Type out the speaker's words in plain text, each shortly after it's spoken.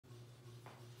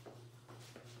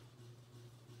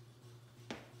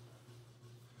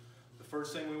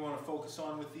first thing we want to focus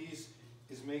on with these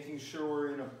is making sure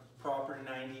we're in a proper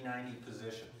 90-90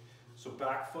 position. So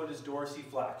back foot is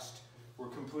dorsiflexed. We're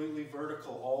completely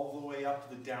vertical all the way up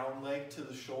the down leg to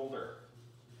the shoulder.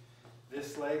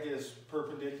 This leg is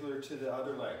perpendicular to the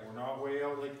other leg. We're not way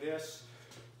out like this,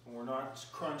 and we're not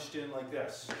crunched in like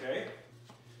this, okay?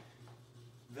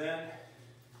 Then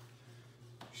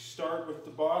start with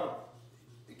the bottom.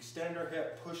 Extend our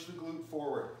hip, push the glute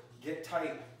forward, get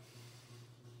tight.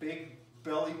 Big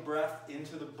belly breath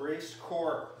into the braced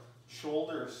core,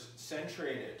 shoulders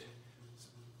centrated.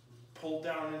 Pull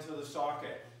down into the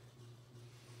socket.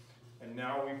 And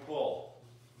now we pull.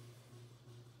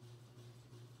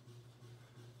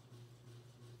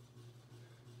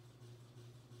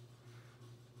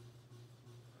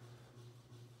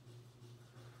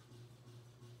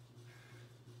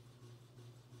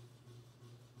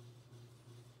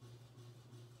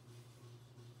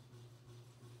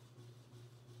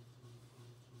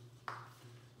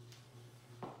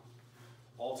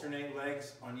 Alternate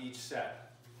legs on each set.